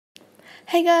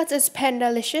Hey guys, it's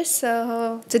Pandalicious.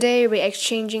 So today we're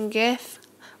exchanging gift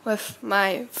with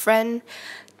my friend,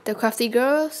 the Crafty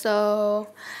girl. So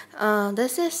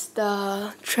this is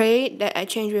the tray that I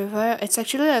changed with her. It's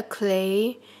actually a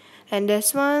clay, and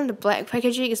this one, the black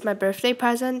packaging, is my birthday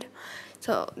present.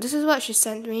 So this is what she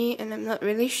sent me, and I'm not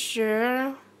really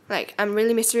sure. Like I'm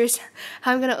really mysterious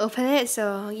how I'm gonna open it.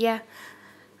 So yeah,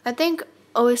 I think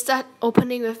I will start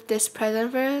opening with this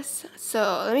present first.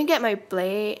 So let me get my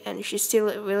blade, and she's still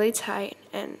really tight,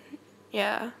 and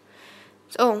yeah.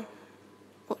 So,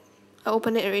 I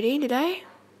opened it already, did I?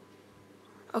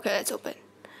 Okay, let's open.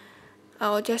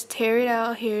 I'll just tear it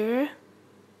out here.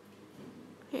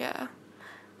 Yeah.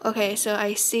 Okay, so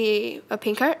I see a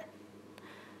pink heart.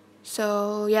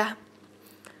 So yeah.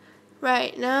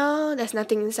 Right now, there's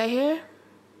nothing inside here.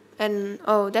 And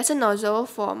oh, that's a nozzle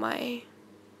for my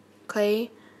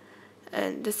clay.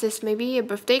 And this is maybe a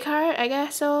birthday card, I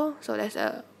guess so. So that's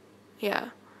a, yeah.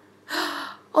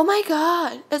 Oh my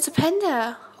god, it's a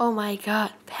panda. Oh my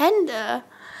god, panda.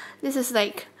 This is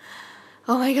like,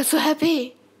 oh my god, so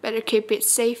happy. Better keep it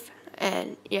safe.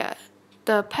 And yeah,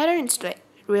 the pattern is like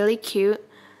really cute.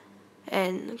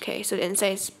 And okay, so the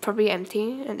inside is probably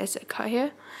empty, and there's a card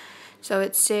here. So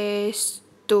it says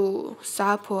to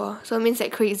Sapo. So it means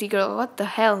like crazy girl. What the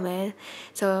hell, man?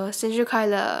 So Senju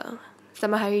Kaila,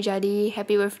 Selamat Hari Jadi,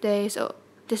 happy birthday. So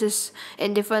this is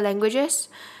in different languages.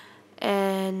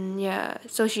 And yeah,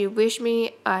 so she wished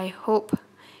me, I hope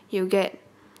you get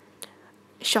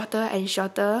shorter and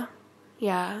shorter.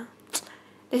 Yeah,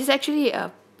 this is actually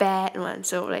a bad one.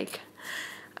 So like,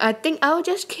 I think I'll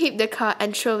just keep the card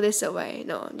and throw this away.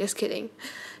 No, just kidding.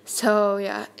 So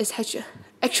yeah, it's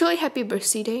actually happy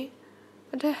birthday.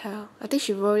 What the hell? I think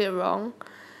she wrote it wrong.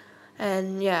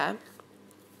 And yeah,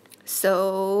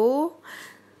 so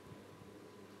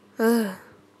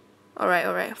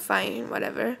alright, fine,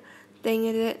 whatever. Dang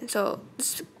it. So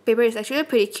this paper is actually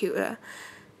pretty cute.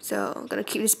 So I'm gonna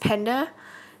keep this panda.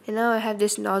 And now I have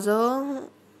this nozzle.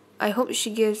 I hope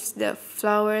she gives the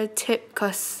flower tip,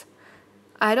 cause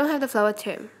I don't have the flower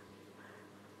tip.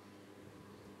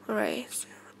 Alright.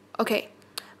 Okay.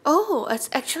 Oh, it's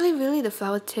actually really the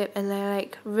flower tip, and I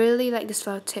really like this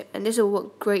flower tip, and this will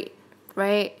work great,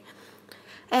 right?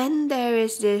 And there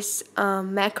is this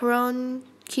macaron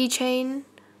keychain.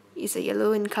 It's a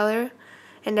yellow in color,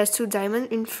 and there's two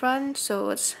diamonds in front,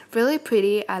 so it's really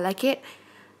pretty. I like it,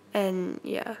 and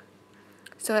yeah.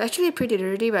 So it's actually pretty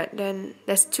dirty, but then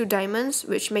there's two diamonds,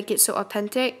 which make it so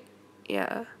authentic.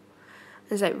 Yeah,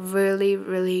 it's like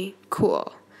really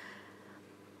cool.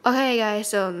 Okay guys,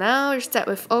 so now we start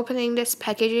with opening this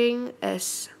packaging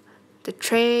as the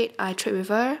trade I trade with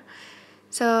her.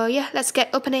 So yeah, let's get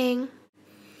opening.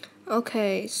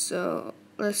 Okay, so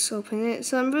let's open it.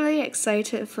 So I'm really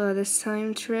excited for this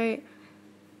time trade.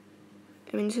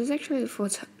 I mean, this is actually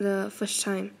the first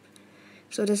time.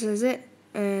 So this is it,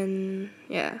 and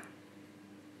yeah.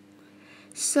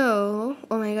 So,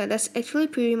 oh my god, that's actually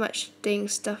pretty much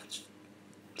stuff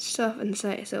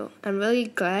inside. So I'm really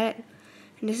glad.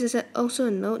 And this is also a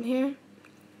note here.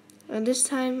 And this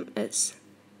time it's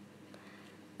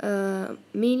a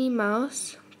Minnie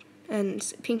Mouse, and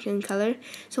it's pink in color.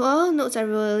 So all notes are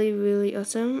really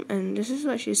awesome, and this is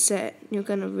what she said. You're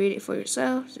gonna read it for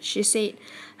yourself. She said,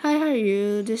 "Hi, how are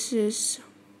you? This is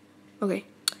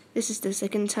the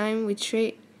second time we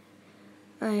trade.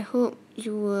 I hope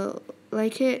you will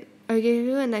like it. I gave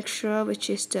you an extra, which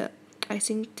is the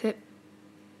icing tip."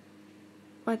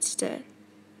 What's that?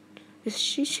 Did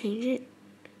she change it?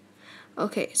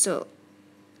 Okay, so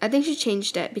I think she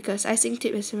changed that because icing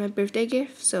tip is my birthday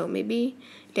gift, so maybe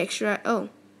the extra. Oh,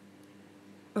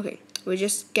 okay, we'll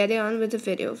just get it on with the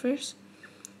video first.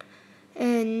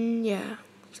 And yeah,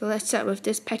 so let's start with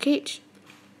this package.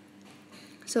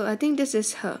 So I think this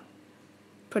is her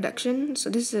production.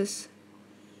 So this is,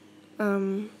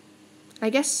 I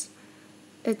guess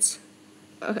it's,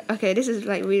 okay, this is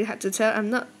like really hard to tell. I'm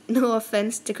not, no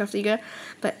offense to Crafty girl,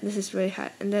 but this is really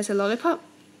hard. And there's a lollipop,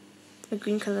 a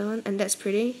green color one, and that's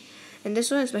pretty. And this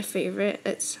one is my favorite.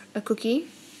 It's a cookie.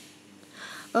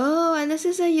 Oh, and this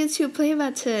is a YouTube play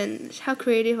button. How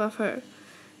creative of her.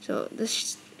 So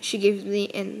this, she gave me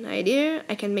an idea.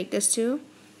 I can make this too.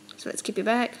 So let's keep it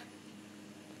back.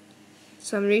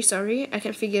 So I'm really sorry. I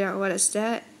can't figure out what is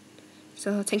that.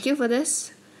 So thank you for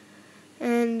this.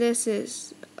 And this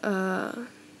is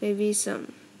maybe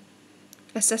some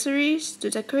accessories to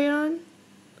decorate on.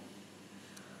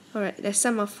 Alright, there's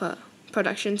some of her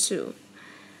production too.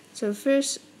 So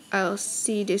first I'll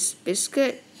see this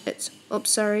biscuit. It's, oops,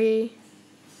 sorry.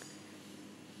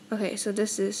 Okay, so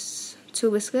this is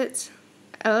two biscuits.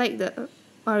 I like the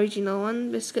original one,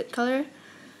 biscuit color.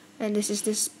 And this is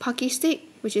this pocky stick,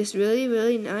 which is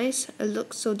really nice. It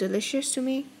looks so delicious to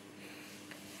me.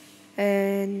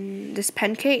 And this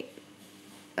pancake,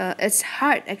 it's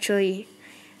hard actually,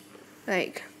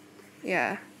 like,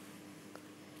 yeah.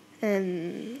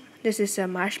 And this is a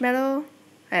marshmallow.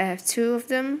 I have 2 of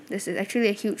them. This is actually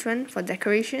a huge one for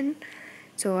decoration,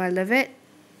 so I love it.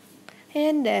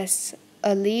 And there's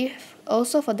a leaf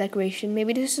also for decoration.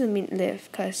 Maybe this is a mint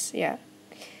leaf, cause yeah.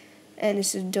 And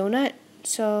this is a donut.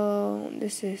 So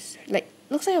this is like,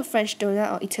 looks like a French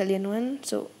donut or Italian one.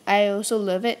 So I also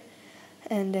love it.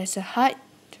 And there's a heart,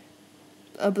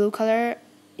 a blue color,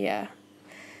 yeah.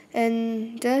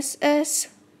 And this is,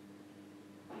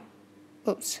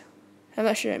 oops, I'm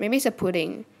not sure. Maybe it's a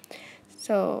pudding.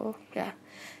 So yeah.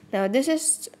 Now this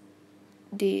is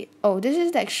the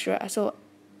extra. So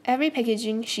every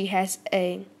packaging she has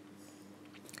a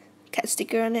cat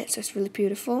sticker on it, so it's really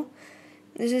beautiful.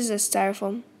 This is a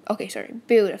styrofoam. Okay, sorry,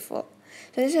 beautiful.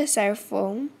 So this is a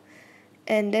styrofoam,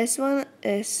 and this one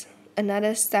is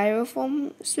another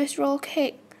styrofoam Swiss roll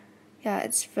cake. Yeah,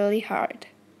 it's really hard.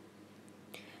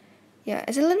 Yeah,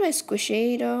 it's a little bit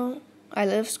squishy though. I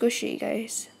love squishy,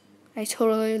 guys. I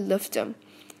totally love them.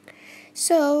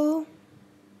 So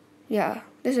yeah,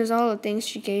 this is all the things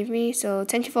she gave me. So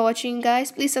thank you for watching,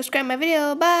 guys. Please subscribe my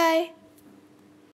video. Bye.